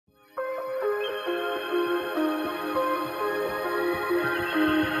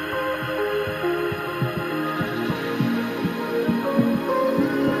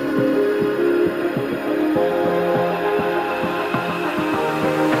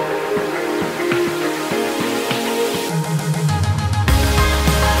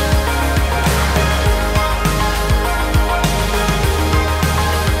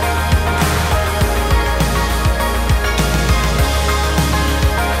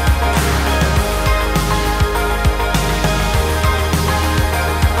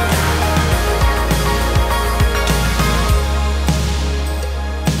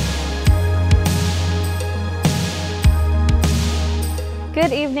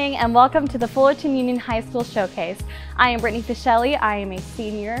evening and welcome to the Fullerton Union High School Showcase. I am Brittany Fischelli, I am a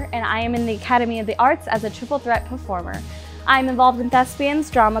senior, and I am in the Academy of the Arts as a triple threat performer. I am involved in thespians,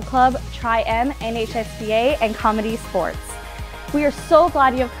 drama club, Tri-M, NHSBA, and comedy sports. We are so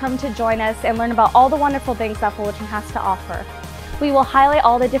glad you have come to join us and learn about all the wonderful things that Fullerton has to offer. We will highlight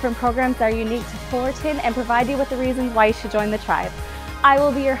all the different programs that are unique to Fullerton and provide you with the reasons why you should join the tribe. I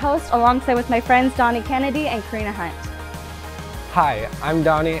will be your host alongside with my friends Donnie Kennedy and Karina Hunt. Hi, I'm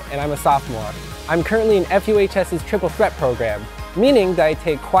Donnie and I'm a sophomore. I'm currently in FUHS's Triple Threat program, meaning that I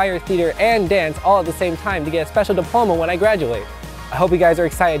take choir, theater, and dance all at the same time to get a special diploma when I graduate. I hope you guys are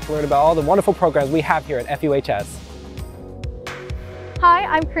excited to learn about all the wonderful programs we have here at FUHS. Hi,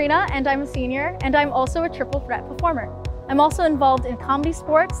 I'm Karina and I'm a senior, and I'm also a triple threat performer. I'm also involved in comedy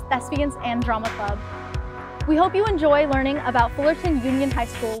sports, thespians, and drama club. We hope you enjoy learning about Fullerton Union High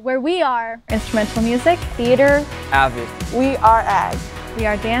School, where we are instrumental music, theater, Avid. We are ag. we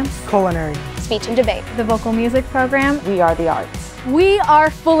are dance, Culinary. Speech and debate. the vocal music program. We are the arts. We are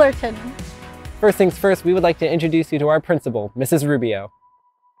Fullerton. First things first, we would like to introduce you to our principal, Mrs. Rubio.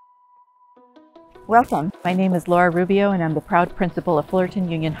 Welcome. My name is Laura Rubio and I'm the proud principal of Fullerton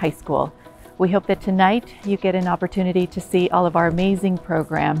Union High School. We hope that tonight you get an opportunity to see all of our amazing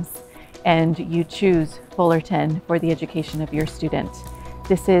programs and you choose Fullerton for the education of your student.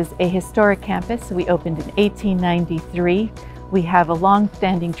 This is a historic campus. We opened in 1893. We have a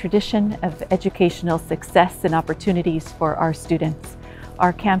long-standing tradition of educational success and opportunities for our students.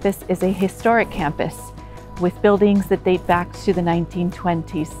 Our campus is a historic campus with buildings that date back to the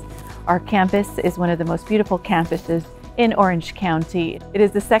 1920s. Our campus is one of the most beautiful campuses in Orange County. It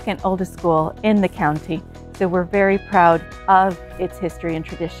is the second oldest school in the county, so we're very proud of its history and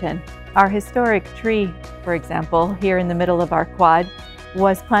tradition. Our historic tree, for example, here in the middle of our quad,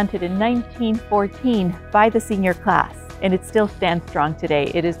 was planted in 1914 by the senior class, and it still stands strong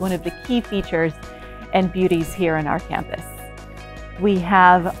today. It is one of the key features and beauties here on our campus. We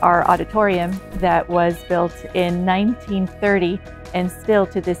have our auditorium that was built in 1930 and still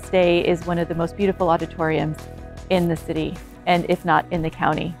to this day is one of the most beautiful auditoriums in the city, and if not in the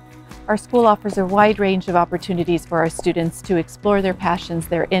county. Our school offers a wide range of opportunities for our students to explore their passions,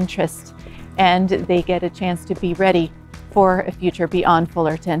 their interests, and they get a chance to be ready for a future beyond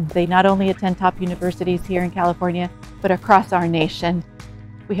Fullerton. They not only attend top universities here in California, but across our nation.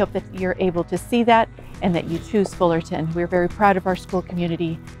 We hope that you're able to see that and that you choose Fullerton. We're very proud of our school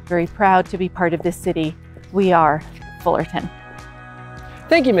community, very proud to be part of this city. We are Fullerton.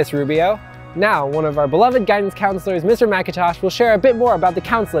 Thank you, Ms. Rubio. Now, one of our beloved guidance counselors, Mr. McIntosh, will share a bit more about the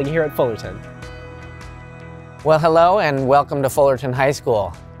counseling here at Fullerton. Well, hello and welcome to Fullerton High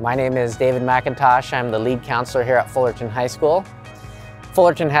School. My name is David McIntosh. I'm the lead counselor here at Fullerton High School.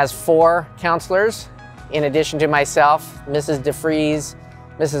 Fullerton has 4 counselors. In addition to myself, Mrs. DeFries,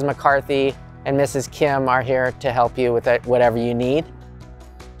 Mrs. McCarthy, and Mrs. Kim are here to help you with whatever you need.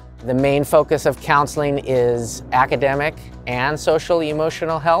 The main focus of counseling is academic and social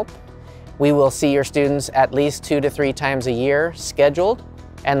emotional help. We will see your students at least 2 to 3 times a year scheduled,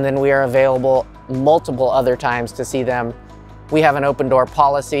 and then we are available multiple other times to see them. We have an open door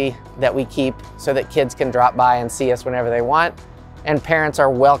policy that we keep so that kids can drop by and see us whenever they want, and parents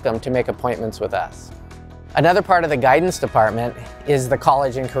are welcome to make appointments with us. Another part of the guidance department is the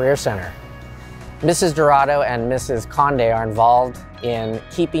College and Career Center. Mrs. Dorado and Mrs. Conde are involved in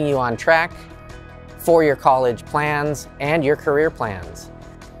keeping you on track for your college plans and your career plans.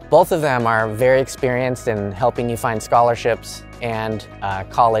 Both of them are very experienced in helping you find scholarships and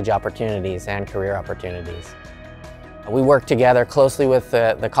college opportunities and career opportunities. We work together closely with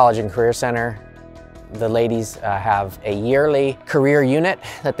the College and Career Center. The ladies have a yearly career unit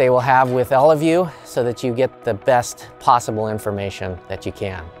that they will have with all of you so that you get the best possible information that you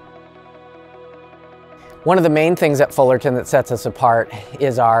can. One of the main things at Fullerton that sets us apart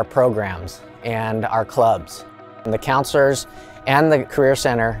is our programs and our clubs. And the counselors and the Career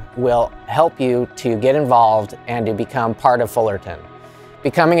Center will help you to get involved and to become part of Fullerton.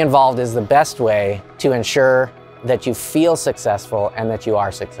 Becoming involved is the best way to ensure that you feel successful and that you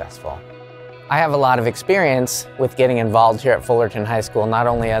are successful. I have a lot of experience with getting involved here at Fullerton High School, not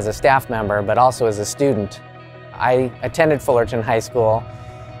only as a staff member, but also as a student. I attended Fullerton High School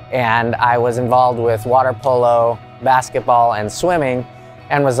and I was involved with water polo, basketball, and swimming,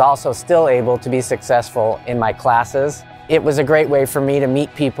 and was also still able to be successful in my classes. It was a great way for me to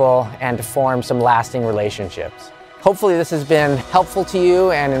meet people and to form some lasting relationships. Hopefully this has been helpful to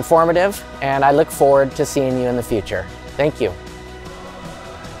you and informative, and I look forward to seeing you in the future. Thank you.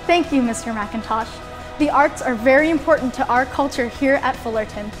 Thank you, Mr. McIntosh. The arts are very important to our culture here at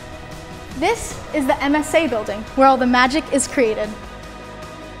Fullerton. This is the MSA building, where all the magic is created.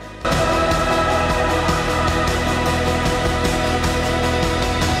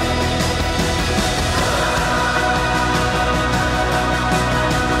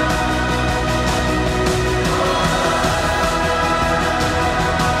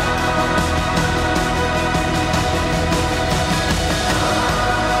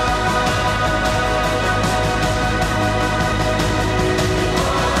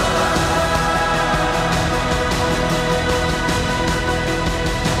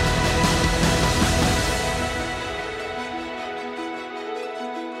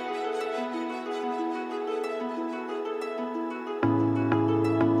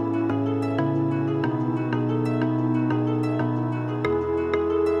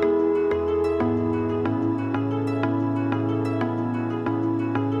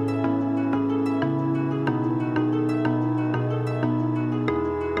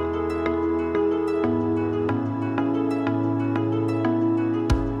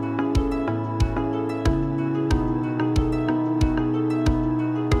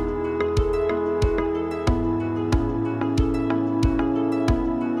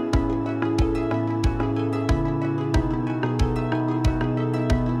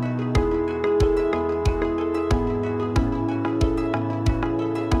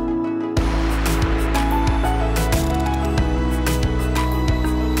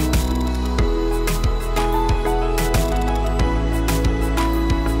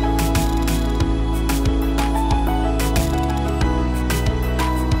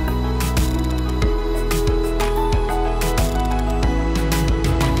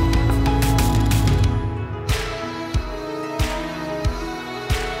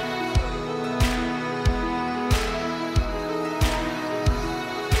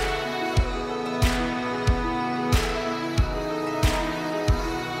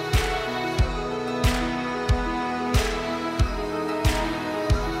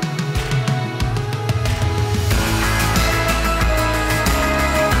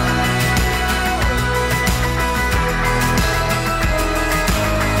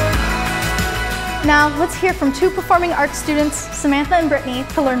 Now, let's hear from two performing arts students, Samantha and Brittany,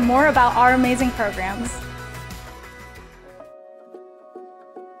 to learn more about our amazing programs.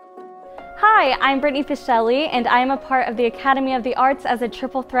 Hi, I'm Brittany Fischelli, and I am a part of the Academy of the Arts as a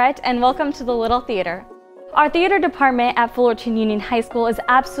triple threat, and welcome to the Little Theater. Our theater department at Fullerton Union High School is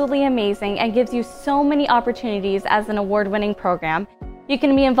absolutely amazing and gives you so many opportunities as an award-winning program. You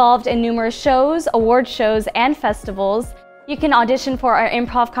can be involved in numerous shows, award shows, and festivals. You can audition for our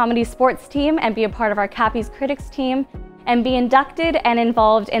improv comedy sports team and be a part of our Cappy's Critics team, and be inducted and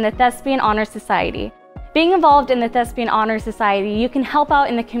involved in the Thespian Honor Society. Being involved in the Thespian Honor Society, you can help out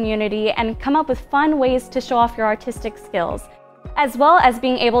in the community and come up with fun ways to show off your artistic skills, as well as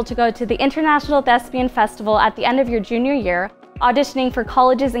being able to go to the International Thespian Festival at the end of your junior year, auditioning for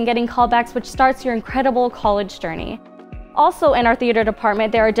colleges and getting callbacks, which starts your incredible college journey. Also in our theater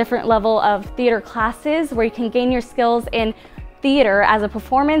department, there are different levels of theater classes where you can gain your skills in theater as a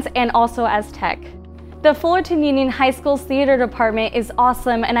performance and also as tech. The Fullerton Union High School's theater department is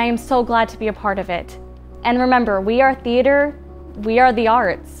awesome, and I am so glad to be a part of it. And remember, we are theater, we are the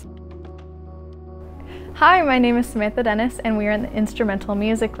arts. Hi, my name is Samantha Dennis, and we are in the instrumental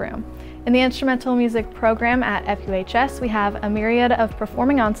music room. In the instrumental music program at FUHS, we have a myriad of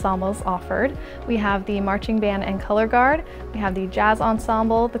performing ensembles offered. We have the marching band and color guard, we have the jazz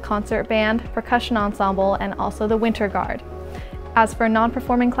ensemble, the concert band, percussion ensemble, and also the winter guard. As for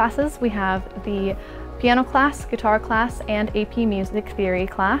non-performing classes, we have the piano class, guitar class, and AP music theory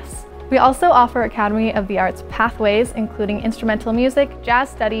class. We also offer Academy of the Arts pathways, including instrumental music, jazz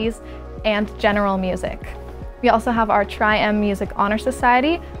studies, and general music. We also have our Tri-M Music Honor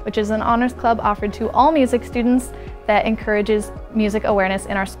Society, which is an honors club offered to all music students that encourages music awareness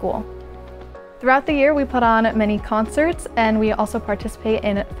in our school. Throughout the year, we put on many concerts, and we also participate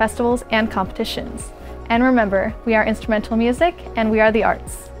in festivals and competitions. And remember, we are instrumental music, and we are the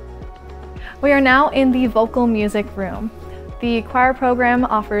arts. We are now in the vocal music room. The choir program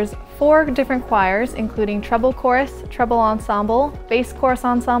offers 4 different choirs, including treble chorus, treble ensemble, bass chorus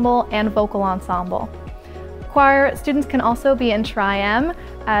ensemble, and vocal ensemble. Choir students can also be in Tri-M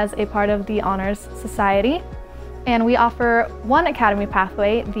as a part of the Honors Society. And we offer one academy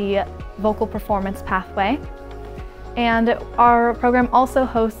pathway, the vocal performance pathway. And our program also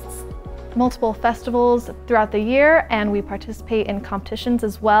hosts multiple festivals throughout the year, and we participate in competitions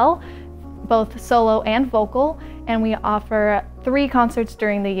as well, both solo and vocal, and we offer 3 concerts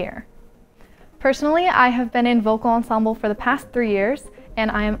during the year. Personally, I have been in vocal ensemble for the past 3 years, and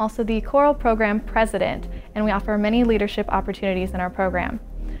I am also the choral program president, and we offer many leadership opportunities in our program.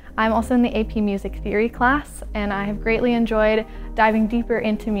 I'm also in the AP Music Theory class, and I have greatly enjoyed diving deeper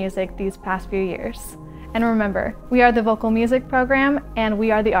into music these past few years. And remember, we are the vocal music program, and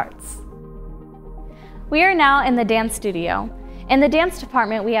we are the arts. We are now in the dance studio. In the dance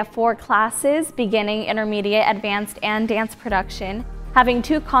department, we have 4 classes, beginning, intermediate, advanced, and dance production, having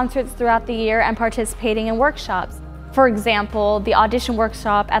 2 concerts throughout the year and participating in workshops. For example, the audition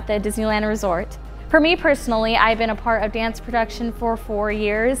workshop at the Disneyland Resort. For me personally, I've been a part of dance production for 4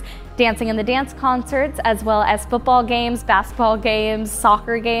 years, dancing in the dance concerts, as well as football games, basketball games,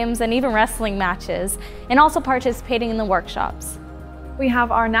 soccer games, and even wrestling matches, and also participating in the workshops. We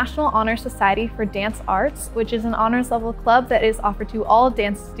have our National Honor Society for Dance Arts, which is an honors level club that is offered to all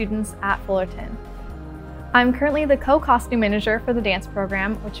dance students at Fullerton. I'm currently the co-costume manager for the dance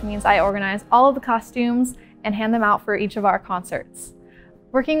program, which means I organize all of the costumes and hand them out for each of our concerts.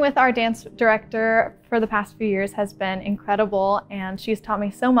 Working with our dance director for the past few years has been incredible, and she's taught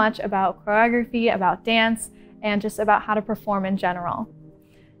me so much about choreography, about dance, and just about how to perform in general.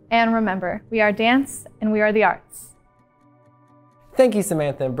 And remember, we are dance and we are the arts. Thank you,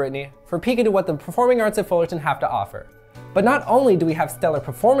 Samantha and Brittany, for peeking at what the performing arts at Fullerton have to offer. But not only do we have stellar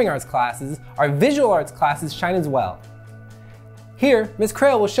performing arts classes, our visual arts classes shine as well. Here, Ms.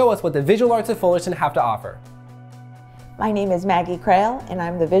 Crail will show us what the visual arts at Fullerton have to offer. My name is Maggie Crail, and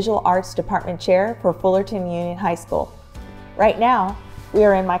I'm the Visual Arts Department Chair for Fullerton Union High School. Right now, we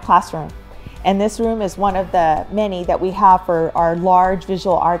are in my classroom, and this room is one of the many that we have for our large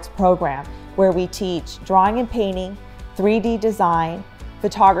visual arts program, where we teach drawing and painting, 3D design,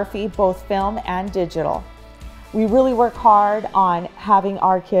 photography, both film and digital. We really work hard on having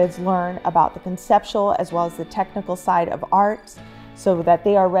our kids learn about the conceptual as well as the technical side of arts so that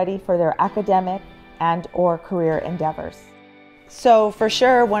they are ready for their academic and/or career endeavors. So for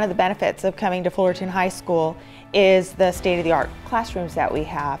sure, one of the benefits of coming to Fullerton High School is the state-of-the-art classrooms that we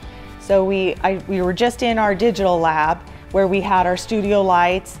have. So we were just in our digital lab where we had our studio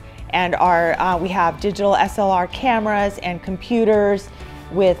lights and we have digital SLR cameras and computers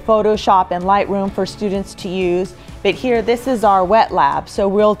with Photoshop and Lightroom for students to use. But here, this is our wet lab. So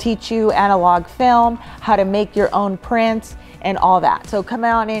we'll teach you analog film, how to make your own prints and all that. So come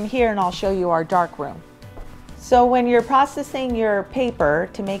on in here and I'll show you our dark room. So when you're processing your paper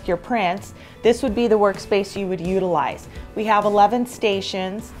to make your prints, this would be the workspace you would utilize. We have 11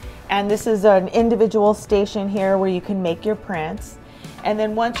 stations, and this is an individual station here where you can make your prints. And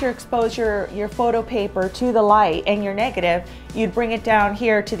then once you expose your photo paper to the light and your negative, you'd bring it down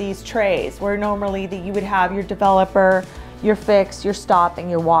here to these trays where normally you would have your developer, your fix, your stop, and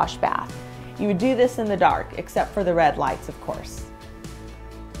your wash bath. You would do this in the dark, except for the red lights, of course.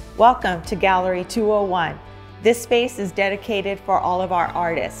 Welcome to Gallery 201. This space is dedicated for all of our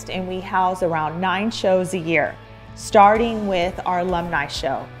artists, and we house around 9 shows a year, starting with our alumni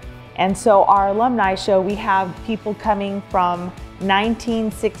show. And so our alumni show, we have people coming from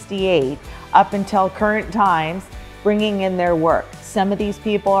 1968 up until current times, bringing in their work. Some of these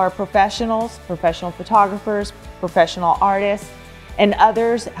people are professionals, professional photographers, professional artists, and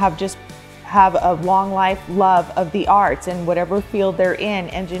others have a long life love of the arts in whatever field they're in,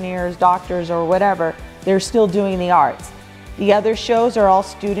 engineers, doctors, or whatever, they're still doing the arts. The other shows are all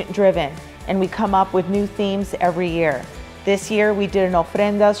student driven, and we come up with new themes every year. This year we did an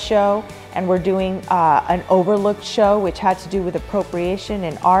ofrendas show, and we're doing an overlooked show which had to do with appropriation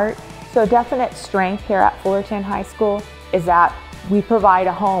in art. So definite strength here at Fullerton High School is that we provide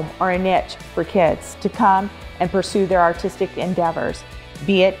a home or a niche for kids to come and pursue their artistic endeavors,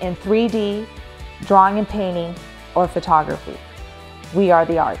 be it in 3D, drawing and painting, or photography. We are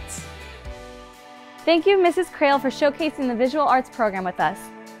the arts. Thank you, Mrs. Crail, for showcasing the visual arts program with us.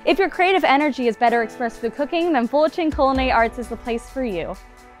 If your creative energy is better expressed through cooking, then Fullerton Culinary Arts is the place for you.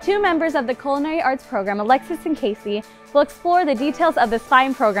 2 members of the Culinary Arts program, Alexis and Casey, will explore the details of this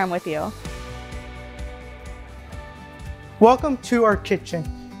fine program with you. Welcome to our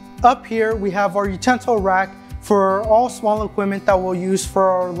kitchen. Up here we have our utensil rack for all small equipment that we'll use for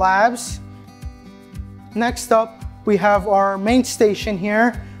our labs. Next up, we have our main station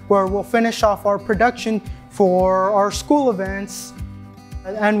here where we'll finish off our production for our school events.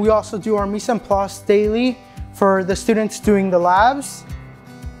 And we also do our mise en place daily for the students doing the labs.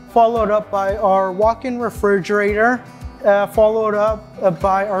 Followed up by our walk-in refrigerator, followed up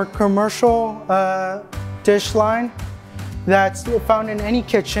by our commercial dish line that's found in any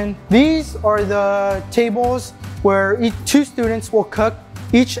kitchen. These are the tables where 2 students will cook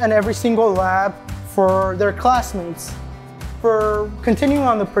each and every single lab for their classmates. For continuing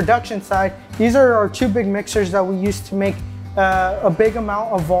on the production side, these are our 2 big mixers that we use to make a big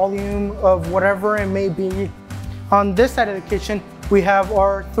amount of volume of whatever it may be. On this side of the kitchen, we have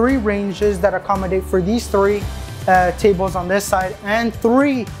our 3 ranges that accommodate for these 3 tables on this side and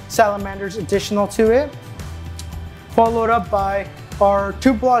 3 salamanders additional to it. Followed up by our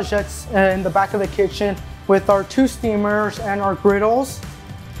 2 blagettes in the back of the kitchen with our 2 steamers and our griddles.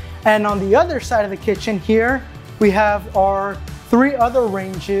 And on the other side of the kitchen here, we have our 3 other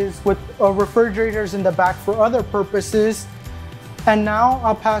ranges with refrigerators in the back for other purposes. And now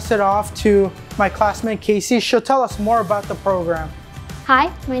I'll pass it off to my classmate Casey. She'll tell us more about the program.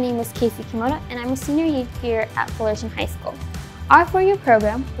 Hi, my name is Casey Kimono, and I'm a senior here at Fullerton High School. Our 4-year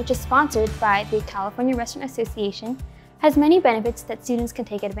program, which is sponsored by the California Restaurant Association, has many benefits that students can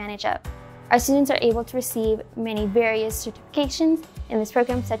take advantage of. Our students are able to receive many various certifications in this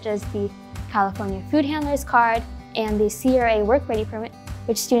program, such as the California Food Handlers Card and the CRA Work Ready Permit,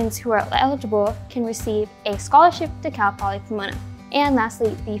 which students who are eligible can receive a scholarship to Cal Poly Pomona. And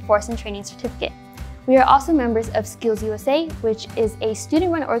lastly, the Force and Training Certificate. We are also members of Skills USA, which is a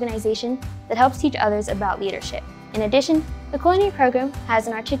student-run organization that helps teach others about leadership. In addition, the culinary program has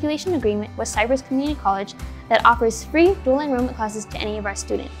an articulation agreement with Cypress Community College that offers free dual enrollment classes to any of our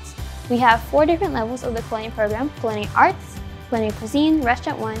students. We have 4 different levels of the culinary program: Culinary Arts, Culinary Cuisine,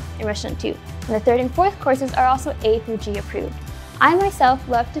 Restaurant 1, and Restaurant 2. And the 3rd and 4th courses are also A through G approved. I myself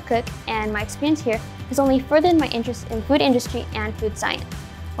love to cook, and my experience here has only furthered my interest in food industry and food science.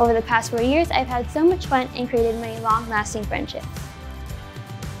 Over the past 4 years, I've had so much fun and created many long-lasting friendships.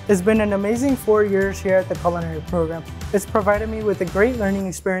 It's been an amazing 4 years here at the culinary program. It's provided me with a great learning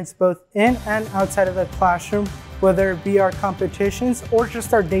experience both in and outside of the classroom, whether it be our competitions or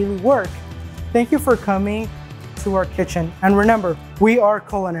just our daily work. Thank you for coming to our kitchen. And remember, we are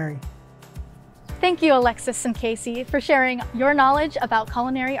culinary. Thank you, Alexis and Casey, for sharing your knowledge about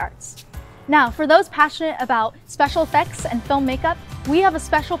culinary arts. Now, for those passionate about special effects and film makeup, we have a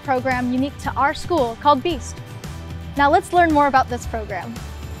special program unique to our school called BEAST. Now let's learn more about this program.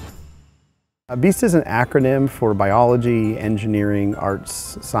 BEAST is an acronym for biology, engineering,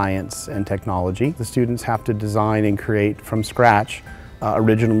 arts, science, and technology. The students have to design and create from scratch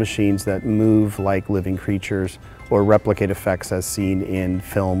original machines that move like living creatures or replicate effects as seen in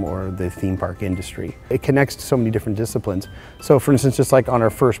film or the theme park industry. It connects to so many different disciplines. So for instance, just like on our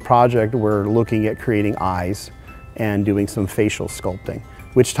first project, we're looking at creating eyes and doing some facial sculpting,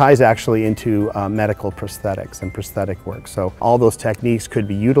 which ties actually into medical prosthetics and prosthetic work. So all those techniques could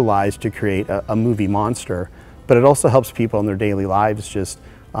be utilized to create a movie monster, but it also helps people in their daily lives just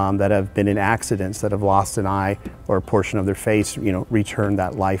that have been in accidents, that have lost an eye or a portion of their face, return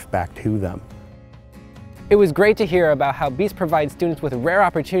that life back to them. It was great to hear about how Beast provides students with rare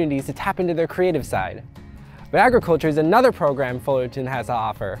opportunities to tap into their creative side. But agriculture is another program Fullerton has to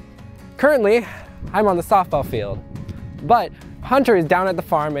offer. Currently, I'm on the softball field, but Hunter is down at the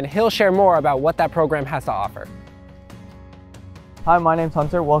farm and he'll share more about what that program has to offer. Hi, my name's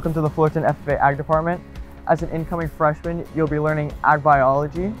Hunter. Welcome to the Fullerton FFA Ag Department. As an incoming freshman, you'll be learning ag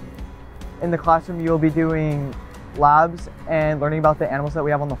biology. In the classroom, you'll be doing labs and learning about the animals that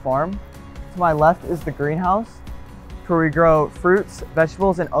we have on the farm. To my left is the greenhouse, where we grow fruits,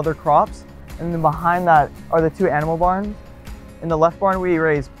 vegetables, and other crops. And then behind that are the two animal barns. In the left barn, we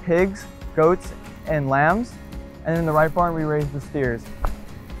raise pigs, goats, and lambs. And in the right barn, we raise the steers.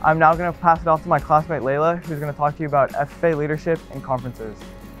 I'm now going to pass it off to my classmate Layla, who's going to talk to you about FFA leadership and conferences.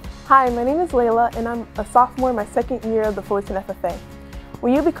 Hi, my name is Layla, and I'm a sophomore in my second year of the Fullerton FFA.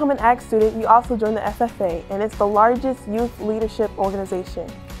 When you become an ag student, you also join the FFA, and it's the largest youth leadership organization.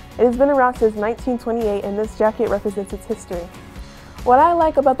 It has been around since 1928, and this jacket represents its history. What I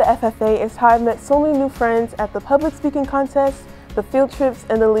like about the FFA is how I've met so many new friends at the public speaking contests, the field trips,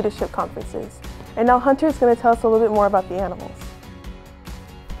 and the leadership conferences. And now Hunter is going to tell us a little bit more about the animals.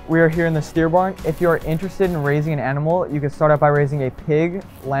 We are here in the steer barn. If you are interested in raising an animal, you can start out by raising a pig,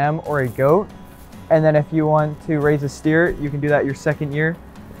 lamb, or a goat. And then if you want to raise a steer, you can do that your second year.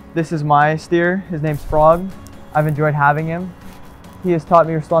 This is my steer. His name's Frog. I've enjoyed having him. He has taught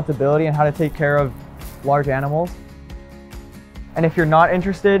me responsibility and how to take care of large animals. And if you're not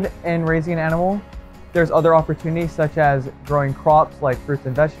interested in raising an animal, there's other opportunities such as growing crops like fruits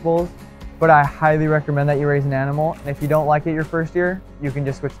and vegetables. But I highly recommend that you raise an animal. And if you don't like it your first year, you can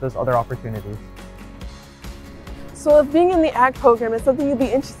just switch to those other opportunities. So if being in the ag program is something you'd be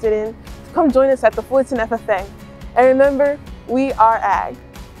interested in, come join us at the Fullerton FFA. And remember, we are ag.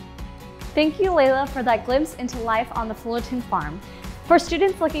 Thank you, Layla, for that glimpse into life on the Fullerton farm. For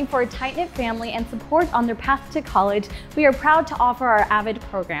students looking for a tight-knit family and support on their path to college, we are proud to offer our AVID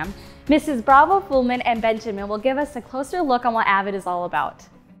program. Mrs. Bravo, Fullman, and Benjamin will give us a closer look on what AVID is all about.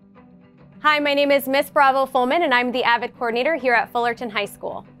 Hi, my name is Miss Bravo Fullman, and I'm the AVID coordinator here at Fullerton High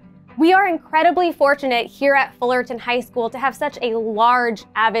School. We are incredibly fortunate here at Fullerton High School to have such a large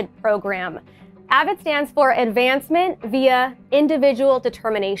AVID program. AVID stands for Advancement via Individual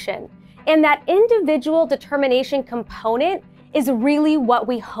Determination. And that individual determination component is really what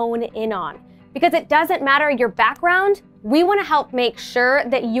we hone in on. Because it doesn't matter your background, we want to help make sure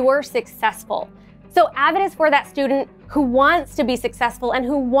that you're successful. So AVID is for that student who wants to be successful and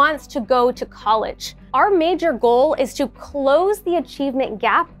who wants to go to college. Our major goal is to close the achievement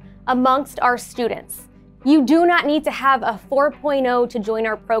gap amongst our students. You do not need to have a 4.0 to join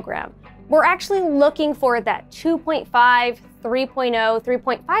our program. We're actually looking for that 2.5, 3.0,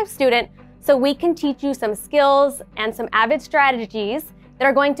 3.5 student so we can teach you some skills and some AVID strategies that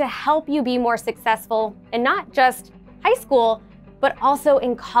are going to help you be more successful in not just high school, but also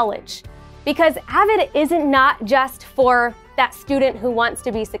in college. Because AVID isn't not just for that student who wants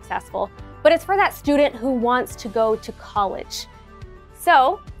to be successful, but it's for that student who wants to go to college.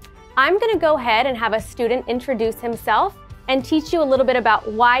 So I'm gonna go ahead and have a student introduce himself and teach you a little bit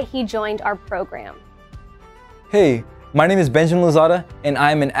about why he joined our program. Hey, my name is Benjamin Lozada, and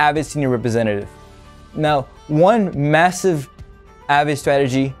I'm an AVID senior representative. Now, one massive AVID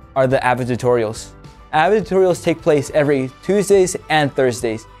strategy are the AVID tutorials. AVID tutorials take place every Tuesdays and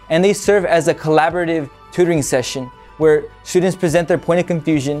Thursdays, and they serve as a collaborative tutoring session where students present their point of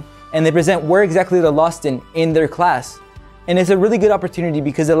confusion and they present where exactly they're lost in their class. And it's a really good opportunity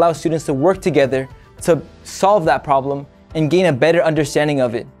because it allows students to work together to solve that problem and gain a better understanding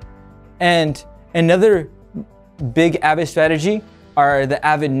of it. And another big AVID strategy are the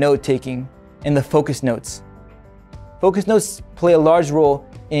AVID note taking and the focus notes. Focus notes play a large role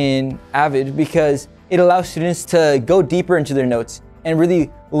in AVID because it allows students to go deeper into their notes and really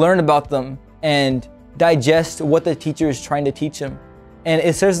learn about them and digest what the teacher is trying to teach them. And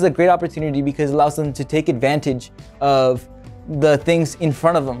it serves as a great opportunity because it allows them to take advantage of the things in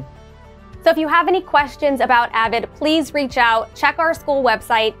front of them. So if you have any questions about AVID, please reach out, check our school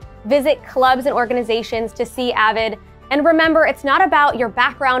website, visit clubs and organizations to see AVID. And remember, it's not about your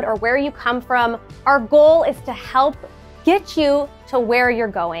background or where you come from. Our goal is to help get you to where you're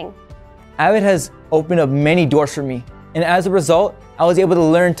going. AVID has opened up many doors for me. And as a result, I was able to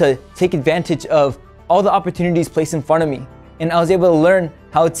learn to take advantage of all the opportunities placed in front of me. And I was able to learn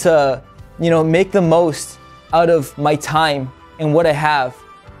how to, make the most out of my time and what I have.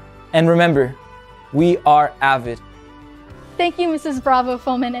 And remember, we are AVID. Thank you, Mrs. Bravo,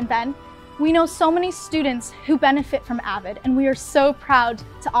 Fulman, and Ben. We know so many students who benefit from AVID, and we are so proud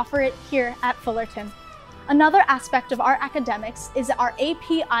to offer it here at Fullerton. Another aspect of our academics is our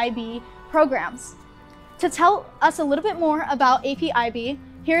AP-IB programs. To tell us a little bit more about AP-IB,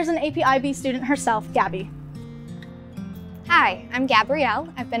 here's an AP-IB student herself, Gabby. Hi, I'm Gabrielle.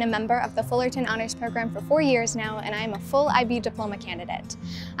 I've been a member of the Fullerton Honors Program for 4 years now, and I am a full IB diploma candidate.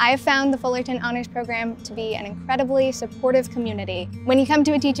 I have found the Fullerton Honors Program to be an incredibly supportive community. When you come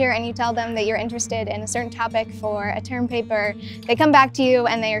to a teacher and you tell them that you're interested in a certain topic for a term paper, they come back to you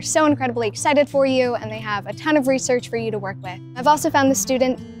and they are so incredibly excited for you, and they have a ton of research for you to work with. I've also found the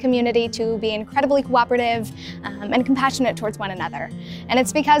student community to be incredibly cooperative and compassionate towards one another. And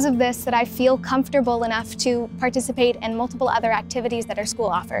it's because of this that I feel comfortable enough to participate in multiple other activities that our school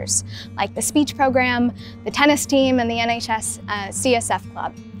offers, like the speech program, the tennis team, and the NHS CSF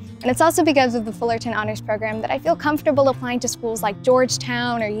club. And it's also because of the Fullerton Honors Program that I feel comfortable applying to schools like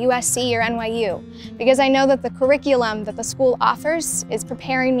Georgetown or USC or NYU, because I know that the curriculum that the school offers is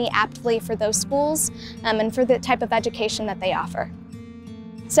preparing me aptly for those schools and for the type of education that they offer.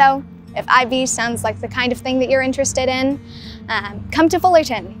 So, if IB sounds like the kind of thing that you're interested in, come to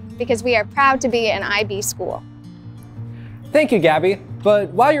Fullerton, because we are proud to be an IB school. Thank you, Gabby. But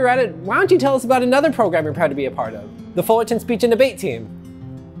while you're at it, why don't you tell us about another program you're proud to be a part of, the Fullerton Speech and Debate Team.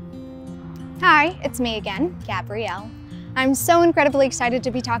 Hi, it's me again, Gabrielle. I'm so incredibly excited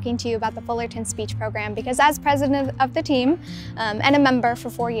to be talking to you about the Fullerton Speech Program because as president of the team and a member for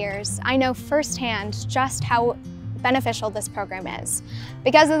 4 years, I know firsthand just how beneficial this program is.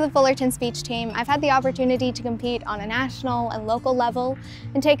 Because of the Fullerton Speech Team, I've had the opportunity to compete on a national and local level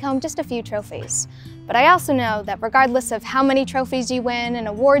and take home just a few trophies. But I also know that regardless of how many trophies you win and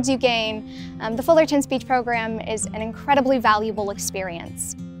awards you gain, the Fullerton Speech Program is an incredibly valuable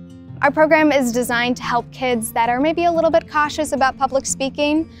experience. Our program is designed to help kids that are maybe a little bit cautious about public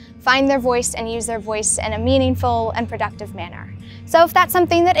speaking find their voice and use their voice in a meaningful and productive manner. So if that's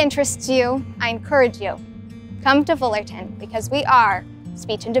something that interests you, I encourage you. Come to Fullerton because we are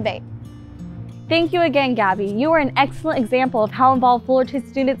Speech and Debate. Thank you again, Gabby. You are an excellent example of how involved Fullerton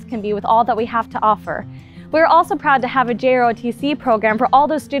students can be with all that we have to offer. We're also proud to have a JROTC program for all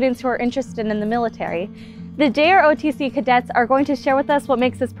those students who are interested in the military. The JROTC cadets are going to share with us what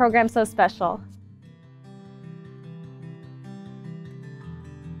makes this program so special.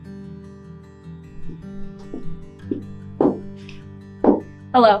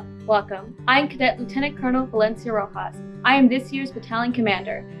 Hello, welcome. I'm Cadet Lieutenant Colonel Valencia Rojas. I am this year's battalion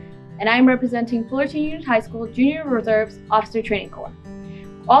commander, and I am representing Fullerton Union High School Junior Reserves Officer Training Corps,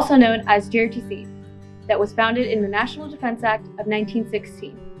 also known as JROTC, that was founded in the National Defense Act of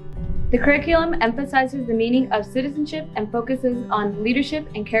 1916. The curriculum emphasizes the meaning of citizenship and focuses on leadership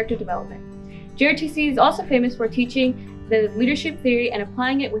and character development. JROTC is also famous for teaching the leadership theory and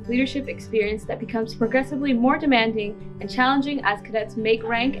applying it with leadership experience that becomes progressively more demanding and challenging as cadets make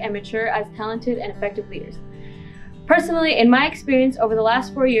rank and mature as talented and effective leaders. Personally, in my experience over the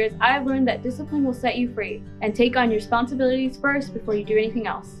last 4 years, I have learned that discipline will set you free and take on your responsibilities first before you do anything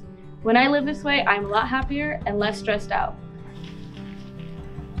else. When I live this way, I'm a lot happier and less stressed out.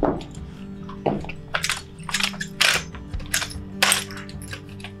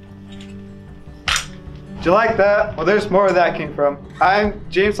 Did you like that? Well, there's more where that came from. I'm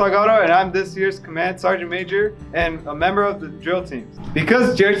James Salgado, and I'm this year's Command Sergeant Major and a member of the drill teams.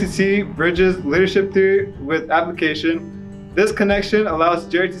 Because JROTC bridges leadership theory with application, this connection allows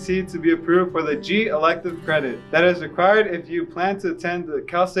JROTC to be approved for the G elective credit that is required if you plan to attend the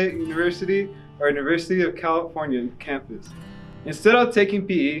Cal State University or University of California campus. Instead of taking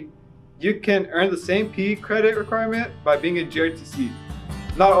PE, you can earn the same PE credit requirement by being a JROTC.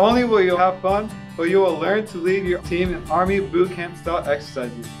 Not only will you have fun, but you will learn to lead your team in Army boot camp style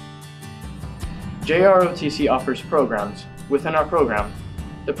exercises. JROTC offers programs within our program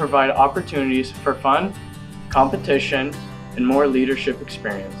that provide opportunities for fun, competition, and more leadership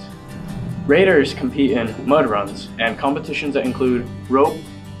experience. Raiders compete in mud runs and competitions that include rope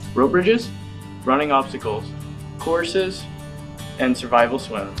bridges, running obstacles, courses, and survival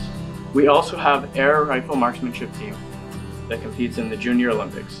swims. We also have air rifle marksmanship team that competes in the Junior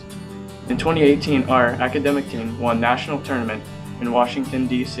Olympics. In 2018, our academic team won national tournament in Washington,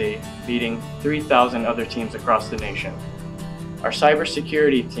 D.C., beating 3,000 other teams across the nation. Our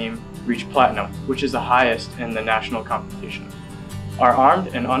cybersecurity team reached platinum, which is the highest in the national competition. Our armed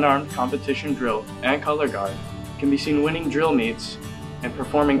and unarmed competition drill and color guard can be seen winning drill meets and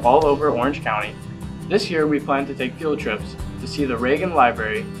performing all over Orange County. This year we plan to take field trips to see the Reagan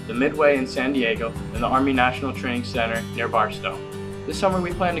Library, the Midway in San Diego, and the Army National Training Center near Barstow. This summer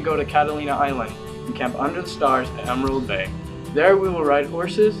we plan to go to Catalina Island and camp under the stars at Emerald Bay. There we will ride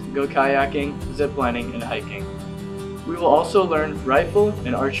horses, go kayaking, ziplining, and hiking. We will also learn rifle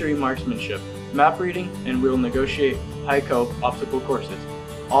and archery marksmanship, map reading, and we will negotiate high-cope obstacle courses.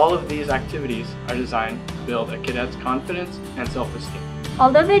 All of these activities are designed to build a cadet's confidence and self-esteem.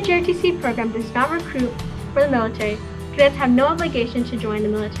 Although the JRTC program does not recruit for the military, cadets have no obligation to join the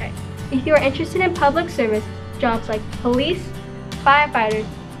military. If you are interested in public service, jobs like police, firefighters,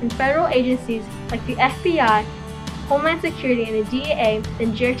 and federal agencies like the FBI, Homeland Security, and the DEA,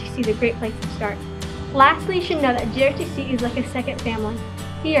 then JRTC is a great place to start. Lastly, you should know that JRTC is like a second family.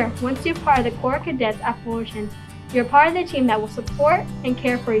 Here, once you're part of the Corps of Cadets at Fullerton, you're part of the team that will support and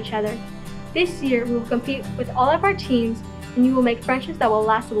care for each other. This year, we will compete with all of our teams, and you will make friendships that will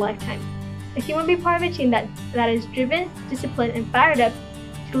last a lifetime. If you want to be part of a team that is driven, disciplined, and fired up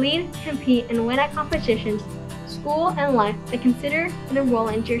to lead, compete, and win at competitions, school, and life, then consider and enroll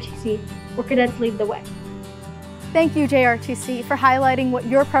in JRTC, where cadets lead the way. Thank you, JRTC, for highlighting what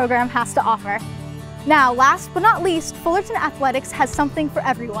your program has to offer. Now, last but not least, Fullerton Athletics has something for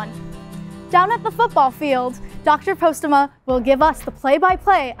everyone. Down at the football field, Dr. Postema will give us the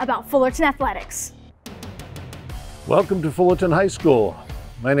play-by-play about Fullerton Athletics. Welcome to Fullerton High School.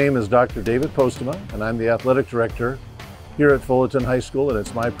 My name is Dr. David Postema, and I'm the athletic director here at Fullerton High School, and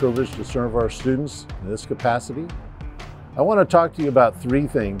it's my privilege to serve our students in this capacity. I want to talk to you about three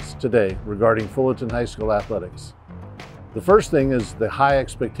things today regarding Fullerton High School athletics. The first thing is the high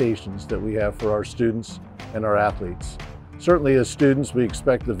expectations that we have for our students and our athletes. Certainly as students, we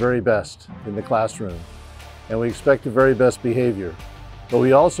expect the very best in the classroom, and we expect the very best behavior, but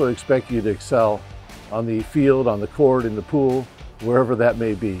we also expect you to excel on the field, on the court, in the pool, wherever that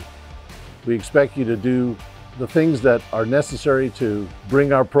may be. We expect you to do the things that are necessary to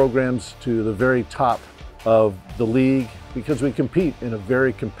bring our programs to the very top of the league, because we compete in a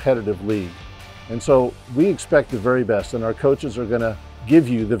very competitive league. And so we expect the very best, and our coaches are going to give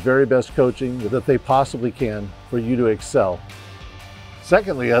you the very best coaching that they possibly can for you to excel.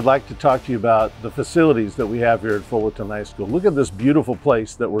 Secondly, I'd like to talk to you about the facilities that we have here at Fullerton High School. Look at this beautiful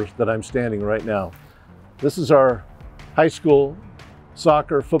place that I'm standing right now. This is our high school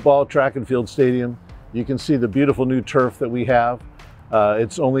soccer, football, track and field stadium. You can see the beautiful new turf that we have.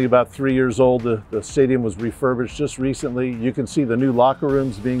 It's only about 3 years old. The stadium was refurbished just recently. You can see the new locker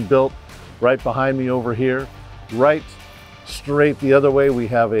rooms being built right behind me over here. Right straight the other way, we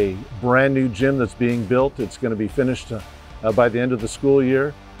have a brand new gym that's being built. It's going to be finished by the end of the school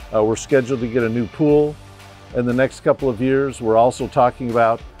year. We're scheduled to get a new pool in the next couple of years. We're also talking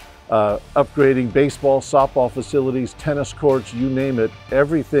about upgrading baseball, softball facilities, tennis courts, you name it.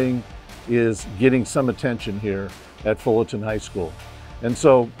 Everything is getting some attention here at Fullerton High School. And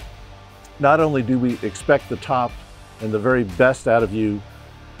so not only do we expect the top and the very best out of you,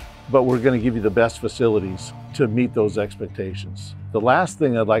 but we're going to give you the best facilities to meet those expectations. The last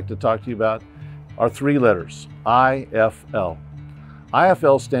thing I'd like to talk to you about are three letters, IFL.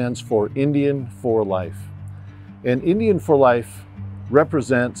 IFL stands for Indian for Life. And Indian for Life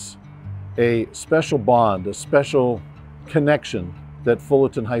represents a special bond, a special connection that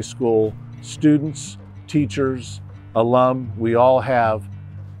Fullerton High School students, teachers, alum, we all have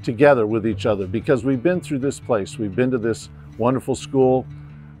together with each other, because we've been through this place. We've been to this wonderful school,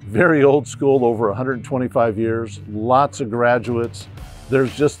 very old school, over 125 years, lots of graduates.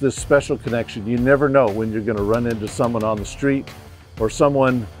 There's just this special connection. You never know when you're going to run into someone on the street, or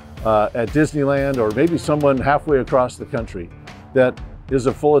someone at Disneyland, or maybe someone halfway across the country that is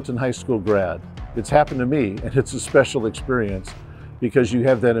a Fullerton High School grad. It's happened to me, and it's a special experience because you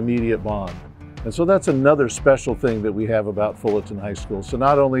have that immediate bond. And so that's another special thing that we have about Fullerton High School. So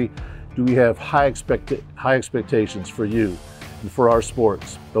not only do we have high expectations for you and for our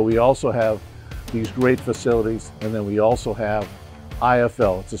sports, but we also have these great facilities, and then we also have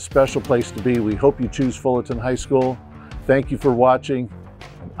IFL. It's a special place to be. We hope you choose Fullerton High School. Thank you for watching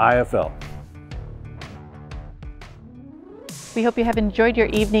IFL. We hope you have enjoyed your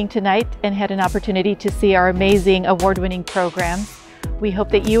evening tonight and had an opportunity to see our amazing award-winning programs. We hope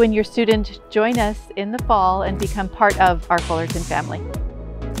that you and your student join us in the fall and become part of our Fullerton family.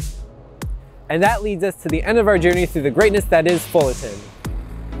 And that leads us to the end of our journey through the greatness that is Fullerton.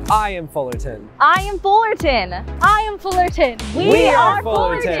 I am Fullerton. I am Fullerton. I am Fullerton. We are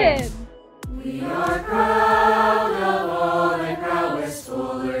Fullerton. We are proud of all that prowess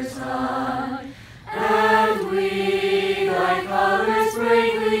Fullerton, and we, like colors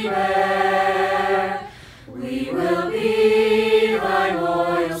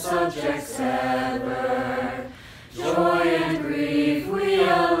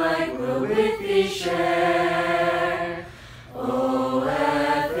share.